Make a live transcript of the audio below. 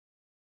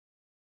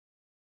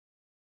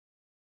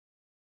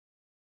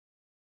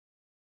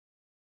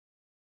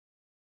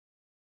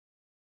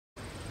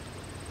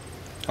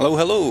Hello,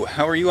 hello.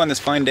 How are you on this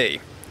fine day?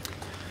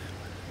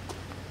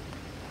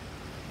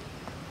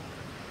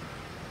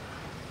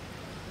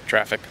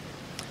 Traffic.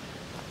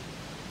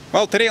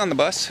 Well, today on the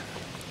bus,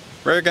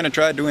 we're going to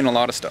try doing a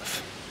lot of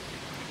stuff.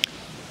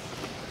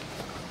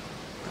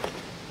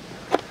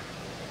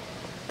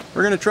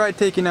 We're going to try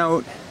taking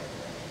out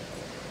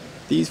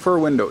these 4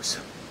 windows.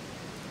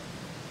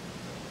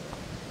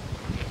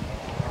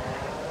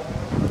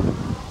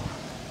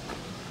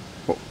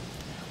 Whoa.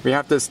 We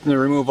have to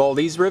remove all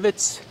these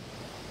rivets.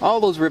 All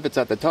those rivets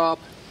at the top,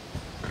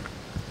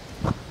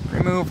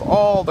 remove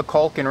all the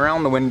caulking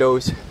around the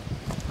windows,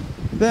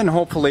 then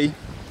hopefully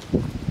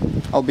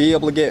I'll be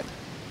able to get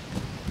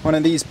one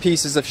of these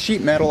pieces of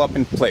sheet metal up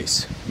in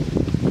place.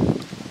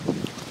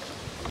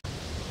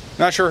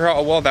 Not sure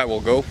how well that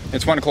will go.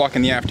 It's 1 o'clock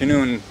in the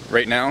afternoon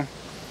right now.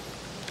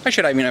 I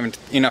should have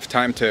enough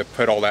time to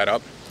put all that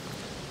up.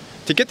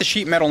 To get the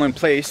sheet metal in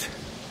place,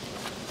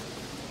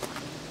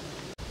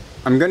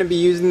 I'm going to be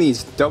using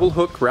these double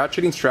hook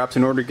ratcheting straps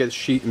in order to get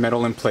sheet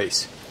metal in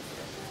place.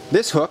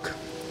 This hook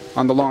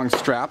on the long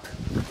strap,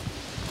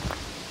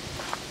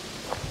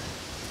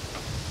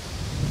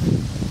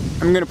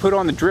 I'm going to put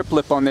on the drip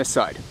lip on this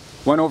side.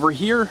 One over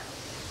here,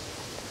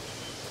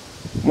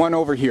 one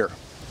over here.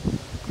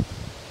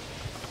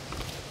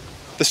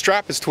 The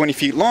strap is 20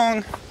 feet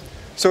long,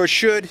 so it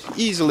should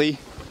easily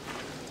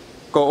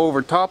go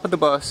over top of the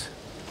bus,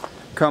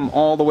 come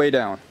all the way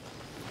down.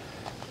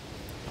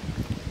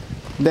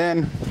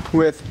 Then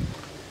with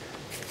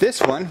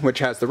this one, which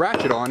has the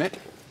ratchet on it,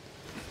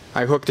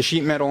 I hook the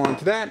sheet metal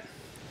onto that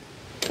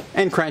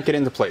and crank it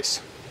into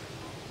place.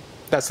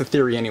 That's the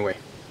theory anyway.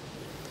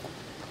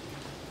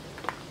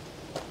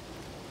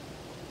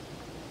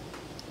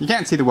 You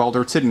can't see the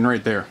welder, it's sitting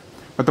right there.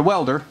 But the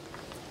welder,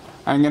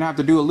 I'm going to have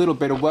to do a little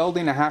bit of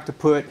welding. I have to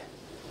put,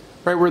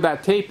 right where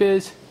that tape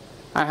is,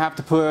 I'm going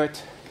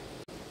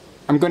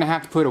to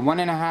have to put a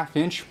 1.5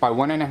 inch by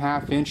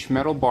 1.5 inch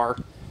metal bar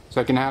so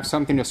I can have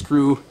something to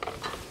screw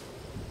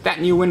that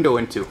new window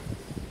into.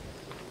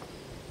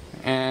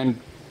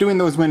 And doing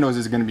those windows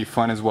is going to be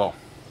fun as well.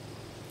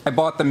 I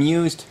bought them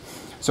used,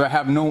 so I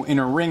have no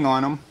inner ring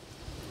on them.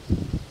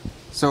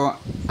 So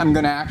I'm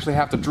going to actually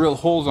have to drill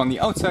holes on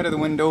the outside of the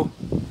window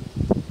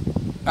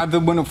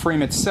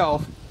frame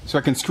itself, so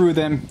I can screw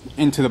them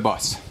into the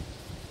bus.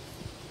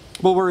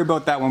 We'll worry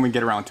about that when we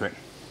get around to it.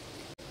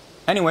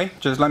 Anyway,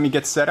 just let me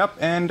get set up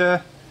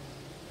and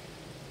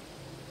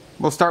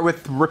we'll start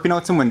with ripping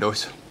out some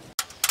windows.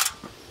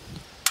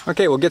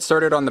 Okay, we'll get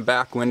started on the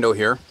back window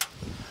here.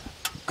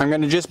 I'm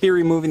going to just be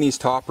removing these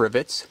top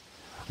rivets.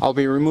 I'll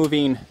be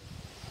removing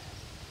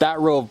that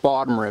row of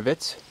bottom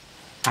rivets.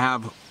 I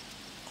have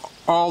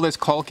all this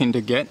caulking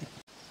to get.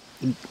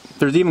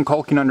 There's even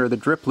caulking under the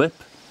drip lip.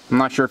 I'm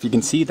not sure if you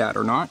can see that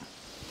or not.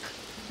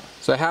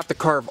 So I have to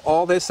carve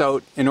all this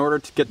out in order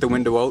to get the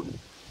window out.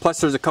 Plus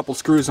there's a couple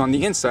screws on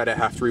the inside I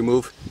have to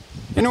remove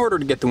in order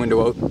to get the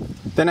window out.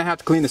 Then I have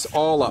to clean this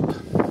all up.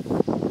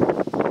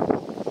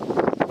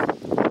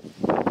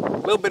 A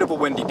little bit of a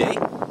windy day.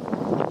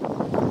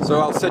 So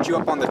I'll set you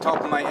up on the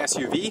top of my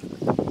SUV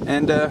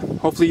and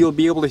hopefully you'll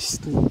be able to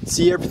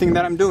see everything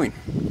that I'm doing.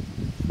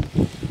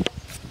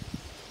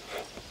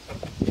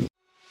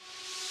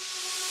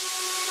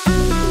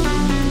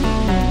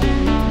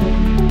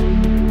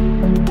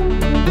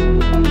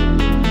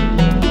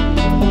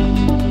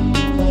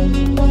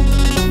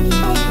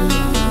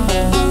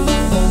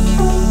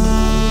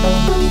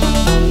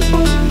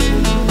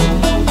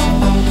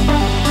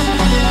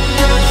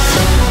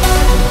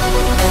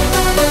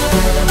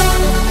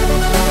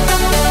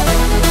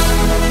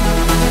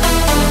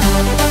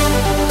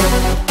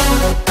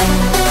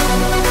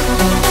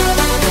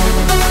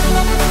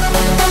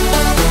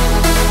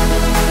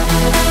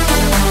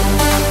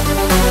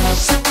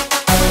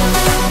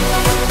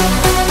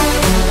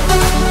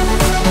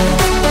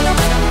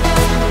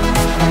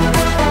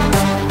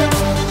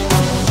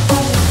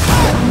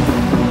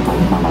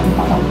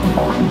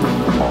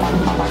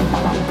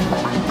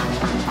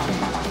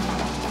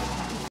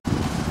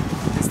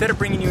 Instead of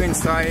bringing you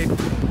inside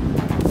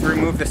to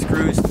remove the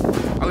screws,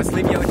 I'll just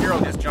leave you out here.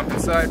 I'll just jump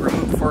inside,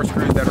 remove the 4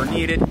 screws that are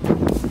needed,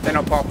 then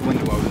I'll pop the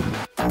window out.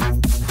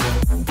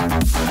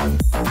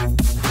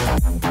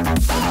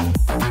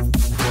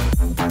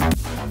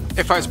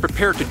 If I was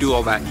prepared to do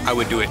all that, I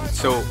would do it.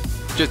 So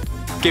just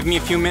give me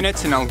a few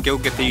minutes and I'll go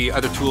get the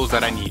other tools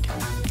that I need.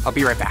 I'll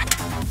be right back.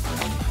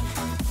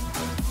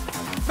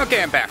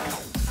 Okay, I'm back.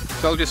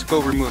 So I'll just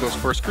go remove those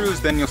 4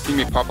 screws, then you'll see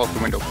me pop out the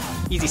window.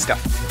 Easy stuff.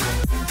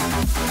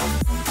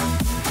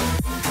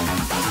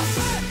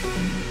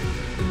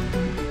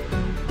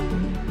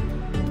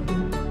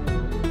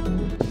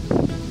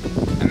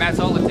 And that's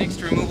all it takes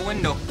to remove a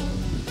window.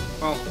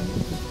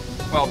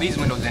 Well, these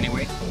windows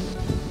anyway.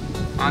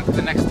 On to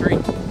the next 3.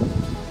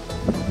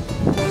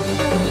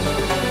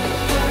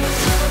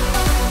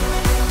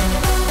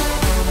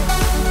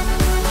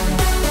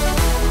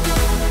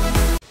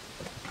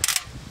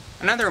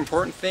 Another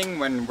important thing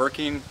when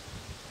working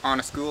on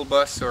a school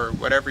bus or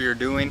whatever you're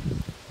doing,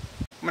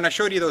 when I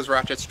showed you those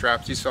ratchet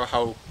straps, you saw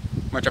how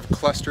much of a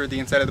cluster the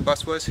inside of the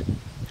bus was.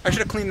 I should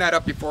have cleaned that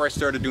up before I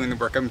started doing the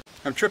work. I'm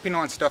tripping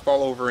on stuff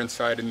all over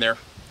inside in there.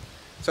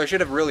 So I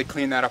should have really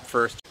cleaned that up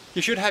first.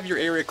 You should have your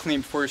area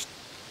clean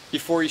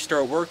before you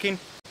start working.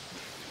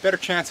 Better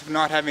chance of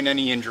not having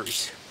any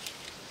injuries.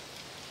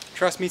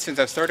 Trust me, since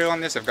I've started on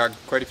this, I've got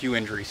quite a few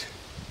injuries.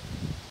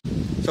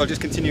 So I'll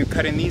just continue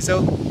cutting these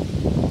out.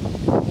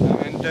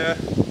 And,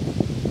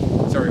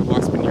 sorry, a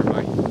wasp's been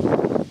nearby.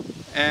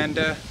 And,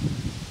 you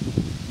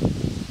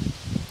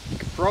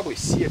can probably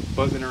see it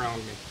buzzing around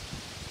me.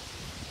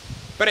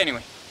 But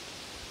anyway.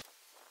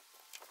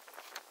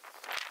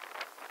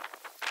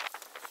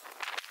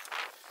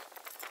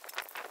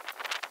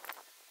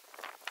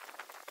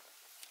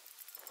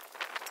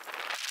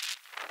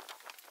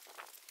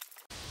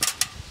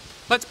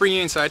 Let's bring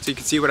you inside so you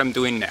can see what I'm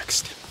doing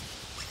next.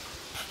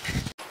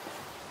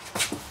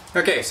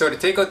 Okay, so to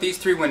take out these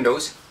 3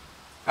 windows,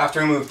 I have to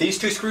remove these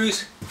 2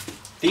 screws,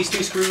 and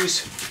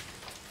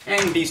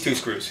these 2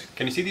 screws.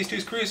 Can you see these 2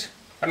 screws?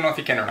 I don't know if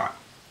you can or not.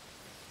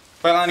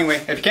 Well, anyway,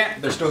 if you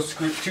can't, there's still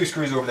 2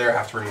 screws over there I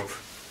have to remove.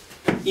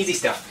 Easy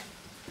stuff.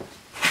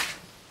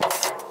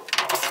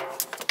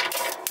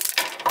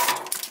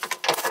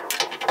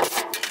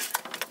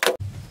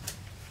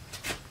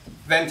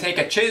 Then take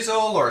a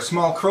chisel or a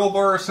small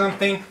crowbar or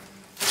something.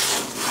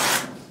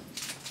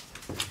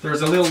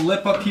 There's a little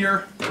lip up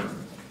here.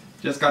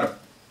 Just have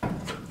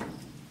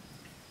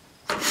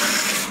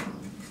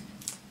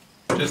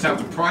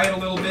to pry it a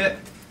little bit.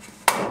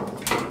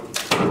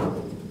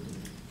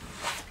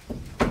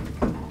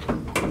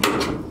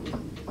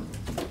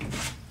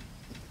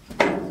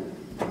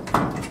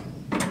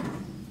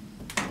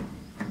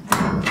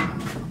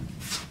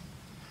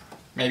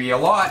 Maybe a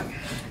lot.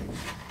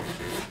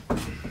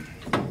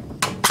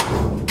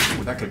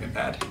 That could have been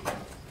bad.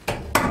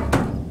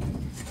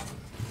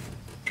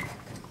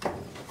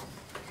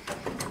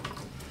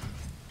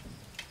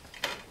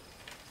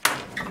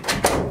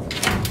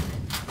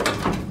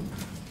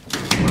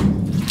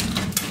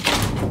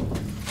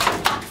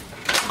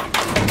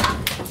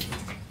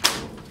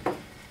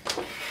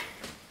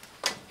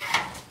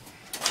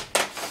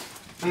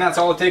 And that's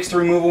all it takes to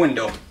remove a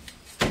window.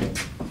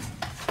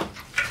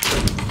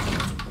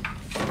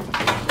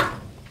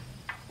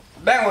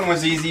 That one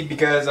was easy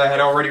because I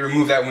had already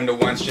removed that window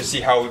once. Just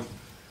see how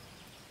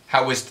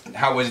it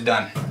was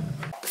done.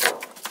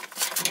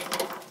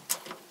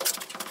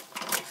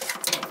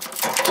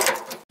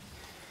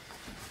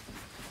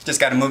 Just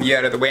got to move you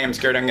out of the way. I'm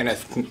scared I'm gonna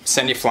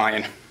send you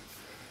flying.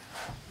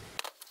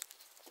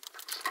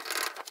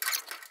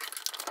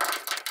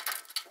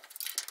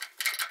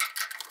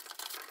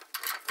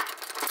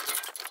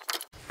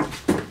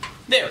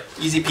 There,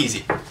 easy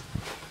peasy.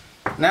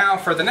 Now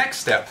for the next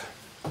step.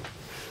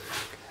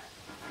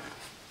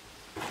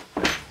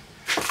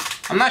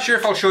 I'm not sure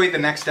if I'll show you the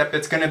next step.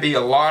 It's going to be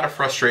a lot of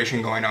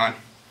frustration going on.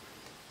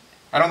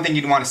 I don't think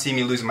you'd want to see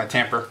me losing my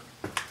temper.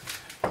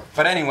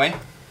 But anyway,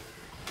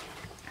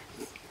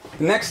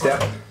 the next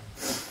step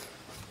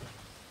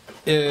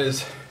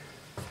is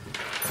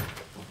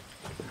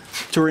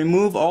to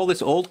remove all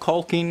this old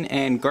caulking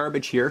and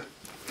garbage here.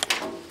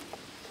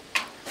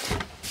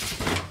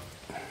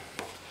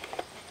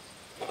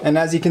 And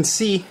as you can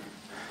see,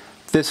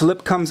 this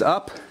lip comes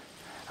up,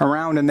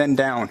 around, and then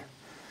down.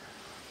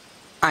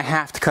 I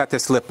have to cut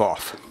this lip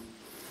off.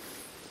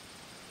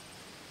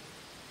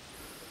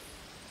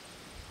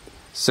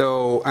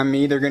 So I'm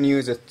either going to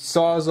use a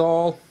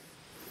Sawzall,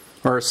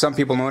 or some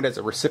people know it as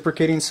a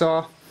reciprocating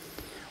saw,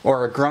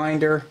 or a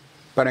grinder,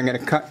 but I'm going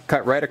to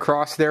cut right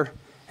across there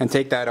and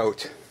take that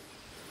out.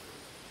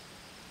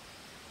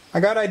 I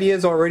got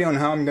ideas already on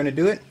how I'm going to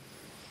do it.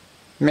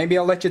 Maybe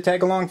I'll let you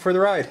tag along for the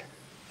ride.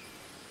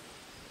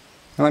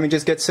 Now let me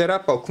just get set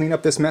up. I'll clean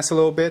up this mess a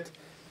little bit,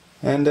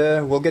 and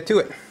we'll get to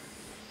it.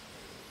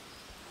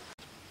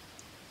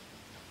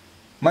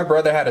 My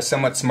brother had a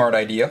somewhat smart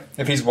idea.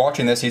 If he's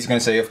watching this, he's going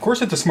to say, of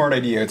course it's a smart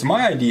idea, it's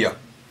my idea.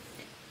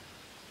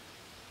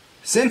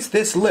 Since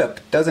this lip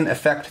doesn't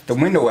affect the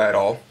window at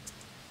all,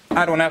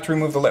 I don't have to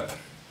remove the lip.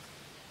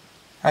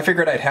 I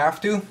figured I'd have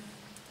to.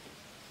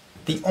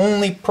 The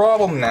only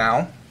problem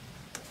now,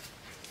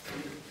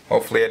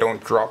 hopefully I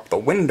don't drop the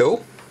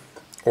window,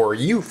 or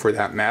you for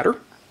that matter,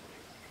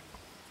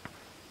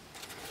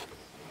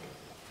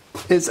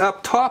 is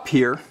up top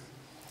here.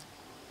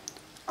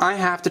 I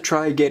have to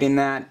try getting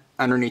that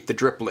underneath the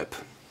drip lip.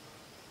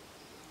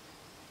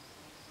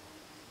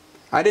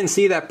 I didn't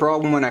see that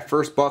problem when I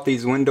first bought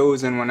these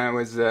windows and when I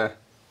was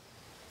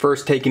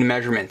first taking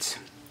measurements.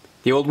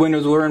 The old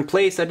windows were in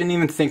place, I didn't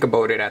even think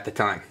about it at the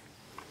time.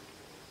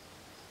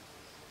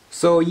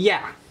 So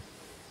yeah,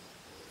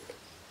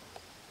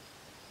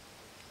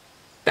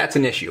 that's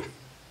an issue.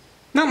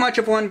 Not much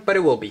of one, but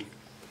it will be.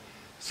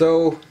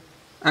 So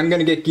I'm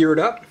gonna get geared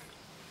up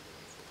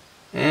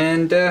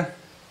and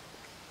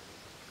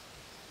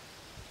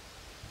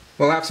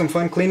we'll have some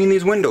fun cleaning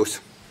these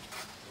windows.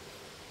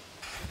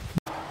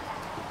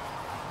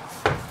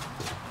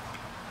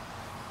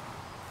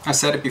 I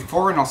said it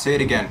before and I'll say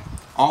it again.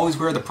 Always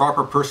wear the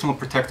proper personal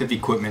protective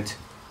equipment.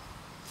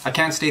 I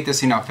can't state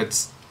this enough.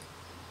 It's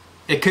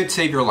it could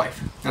save your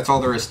life. That's all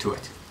there is to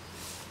it.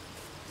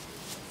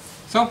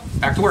 So,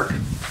 back to work.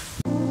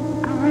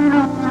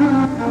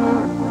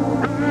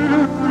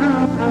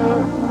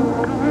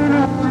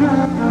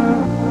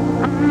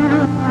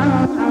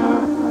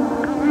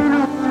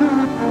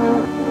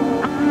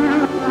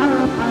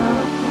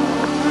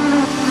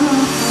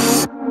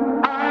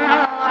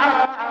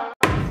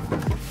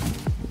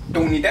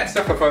 Don't need that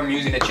stuff if I'm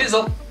using a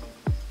chisel.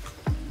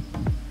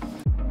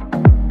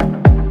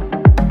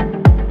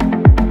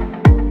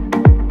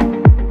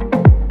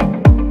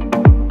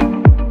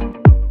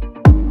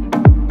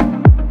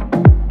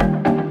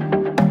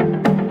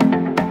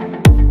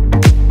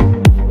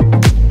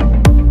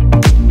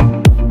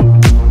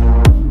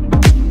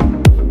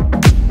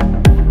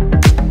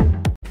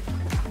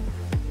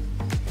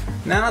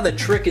 Now the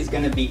trick is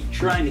going to be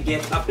trying to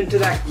get up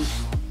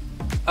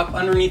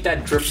underneath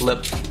that drip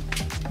lip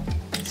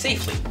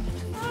safely.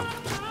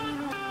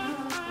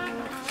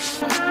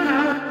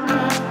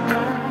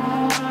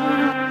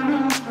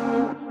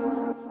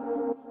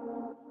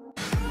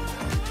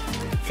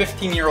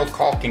 "15-year-old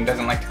caulking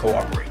doesn't like to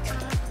cooperate."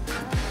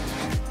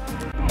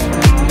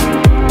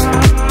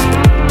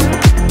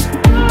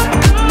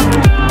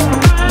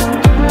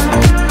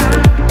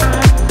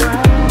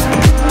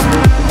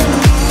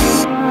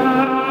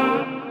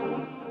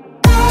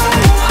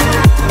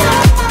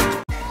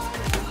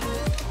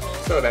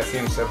 So that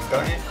seems to have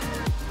done it.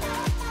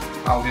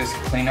 I'll just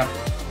clean up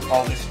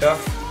all this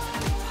stuff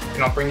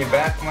and I'll bring you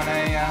back when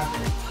I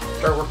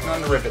start working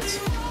on the rivets.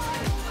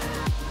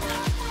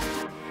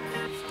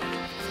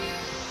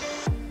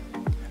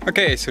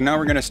 Okay, so now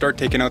we're going to start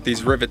taking out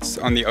these rivets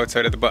on the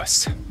outside of the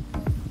bus.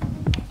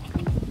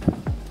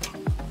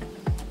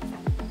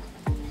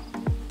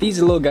 These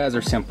little guys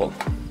are simple.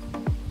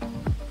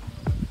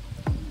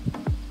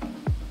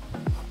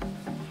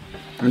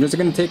 I'm just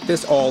going to take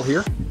this awl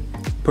here,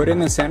 put it in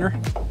the center,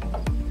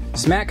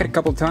 smack it a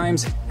couple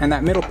times, and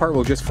that middle part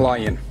will just fly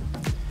in.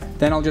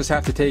 Then I'll just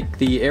have to take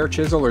the air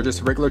chisel or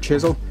just a regular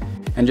chisel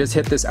and just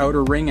hit this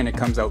outer ring and it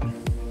comes out.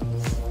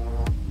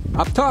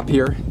 Up top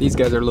here, these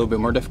guys are a little bit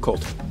more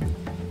difficult.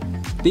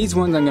 These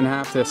ones I'm going to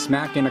have to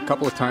smack in a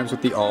couple of times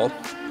with the awl,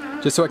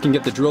 just so I can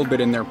get the drill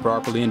bit in there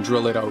properly and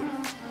drill it out.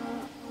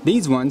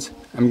 These ones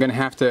I'm going to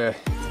have to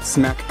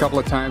smack a couple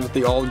of times with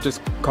the awl,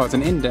 just cause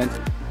an indent,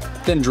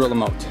 then drill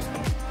them out.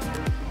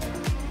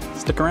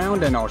 Stick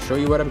around and I'll show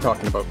you what I'm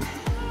talking about.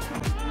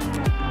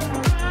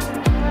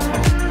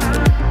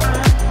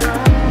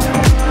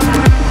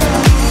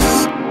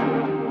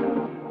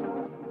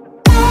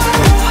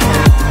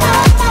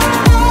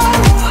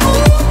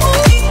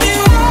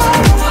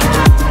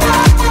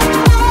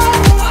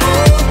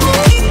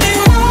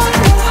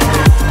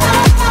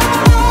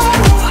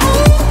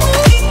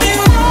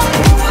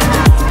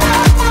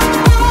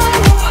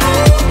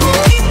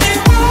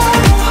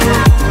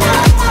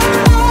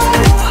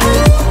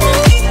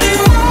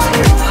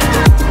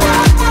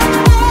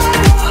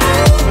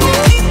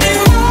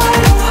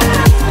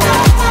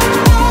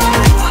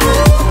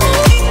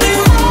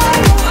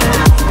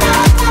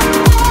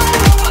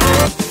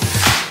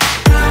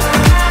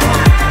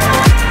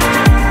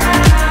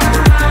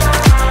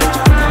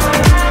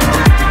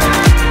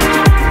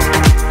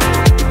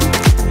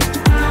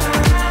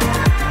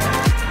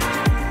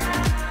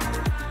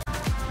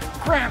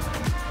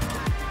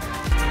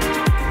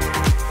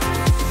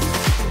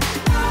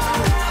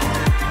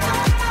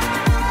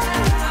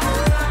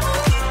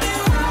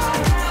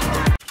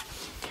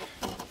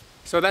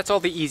 So that's all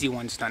the easy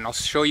ones done. I'll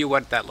show you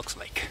what that looks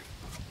like.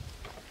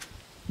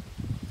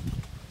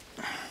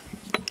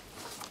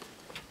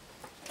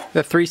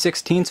 The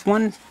 3/16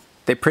 one,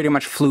 they pretty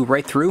much flew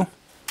right through,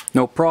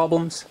 no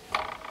problems.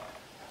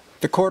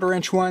 The 1/4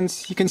 inch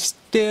ones, you can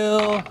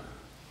still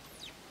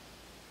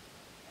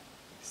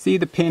see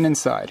the pin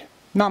inside.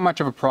 Not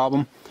much of a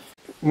problem.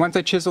 Once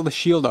I chisel the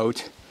shield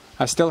out,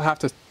 I still have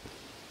to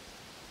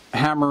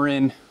hammer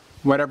in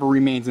whatever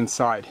remains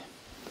inside.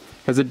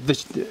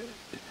 Because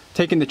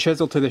taking the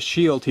chisel to the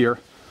shield here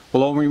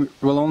will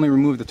only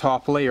remove the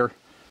top layer.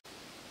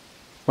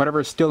 Whatever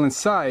is still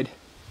inside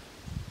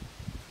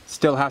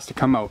still has to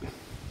come out.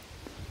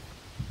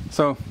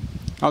 So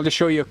I'll just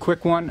show you a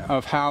quick one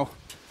of how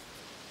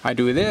I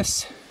do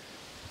this,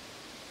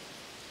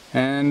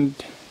 and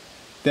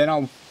then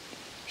I'll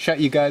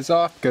shut you guys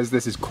off because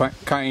this is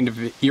kind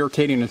of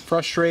irritating and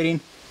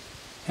frustrating,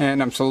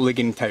 and I'm slowly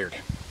getting tired.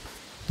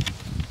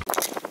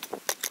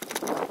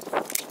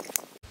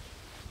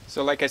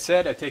 So like I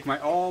said, I take my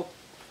awl,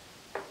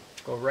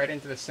 go right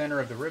into the center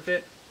of the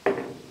rivet.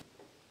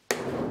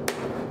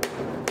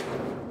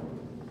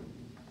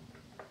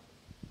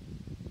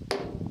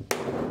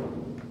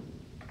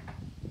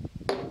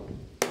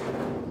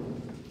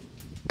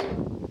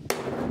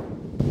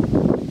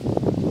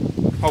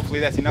 Hopefully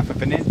that's enough of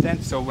an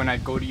indent so when I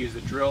go to use the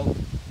drill,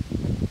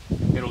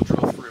 it'll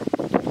drill through.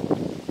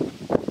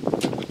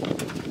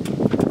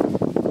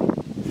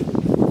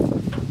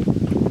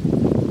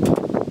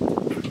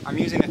 I'm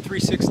using a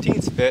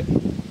 3/16 bit.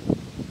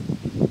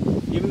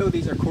 Even though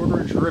these are 1/4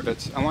 inch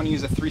rivets, I want to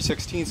use a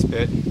 3/16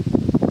 bit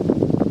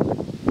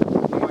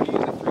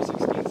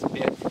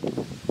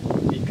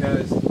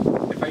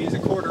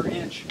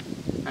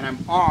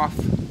off,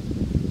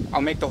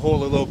 I'll make the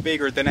hole a little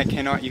bigger, then I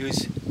cannot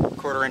use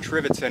 1/4 inch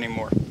rivets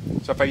anymore.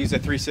 So if I use a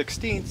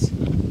 3/16,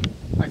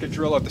 I could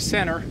drill out the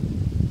center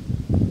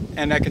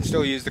and I can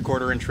still use the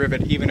 1/4 inch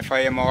rivet even if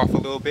I am off a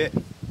little bit.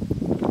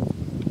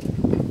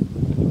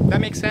 That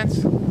makes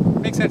sense?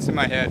 Makes sense in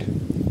my head.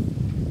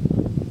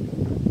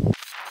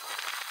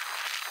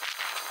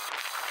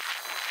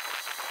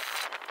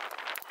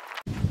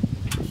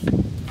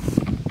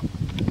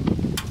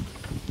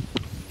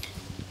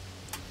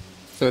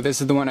 So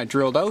this is the one I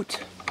drilled out.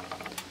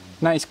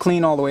 Nice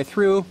clean all the way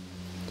through.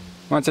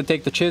 Once I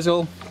take the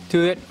chisel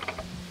to it,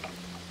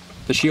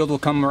 the shield will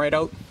come right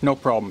out, no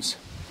problems.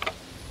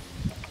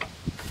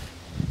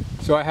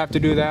 So I have to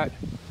do that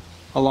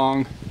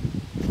along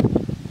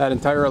that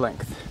entire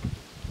length.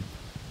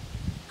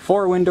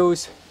 4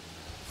 windows,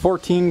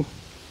 14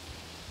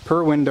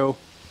 per window.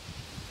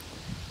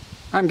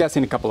 I'm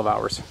guessing a couple of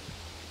hours.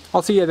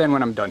 I'll see you then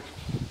when I'm done.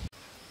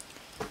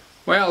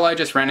 Well, I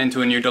just ran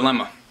into a new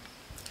dilemma.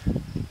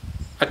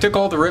 I took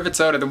all the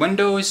rivets out of the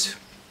windows,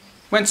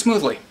 went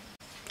smoothly.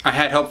 I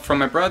had help from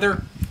my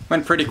brother,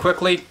 went pretty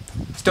quickly,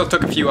 still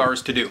took a few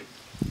hours to do.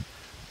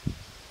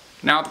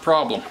 Now the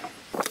problem.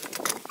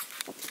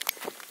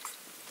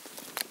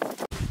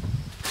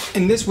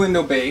 In this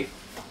window bay,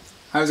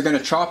 I was going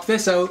to chop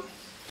this out,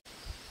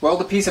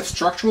 weld a piece of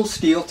structural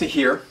steel to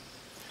here,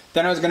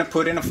 then I was going to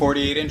put in a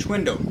 48-inch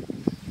window.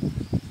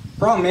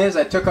 Problem is,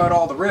 I took out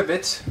all the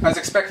rivets. I was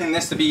expecting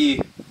this to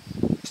be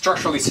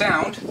structurally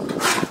sound.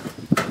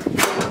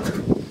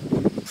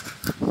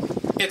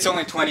 It's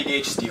only 20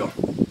 gauge steel.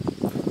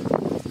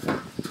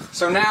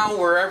 So now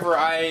wherever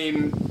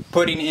I'm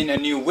putting in a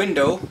new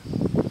window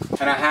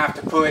and I have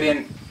to put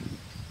in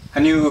a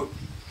new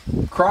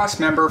cross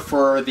member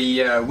for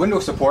the window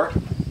support,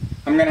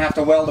 I'm going to have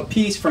to weld a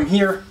piece from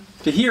here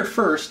to here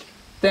first,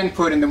 then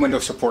put in the window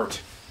support.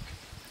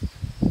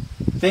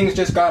 Things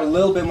just got a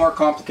little bit more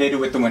complicated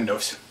with the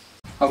windows.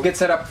 I'll get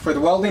set up for the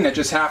welding. I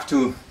just have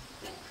to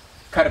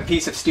cut a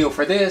piece of steel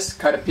for this,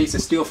 cut a piece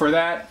of steel for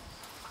that,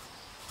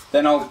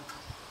 then I'll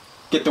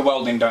get the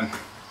welding done,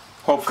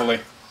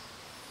 hopefully.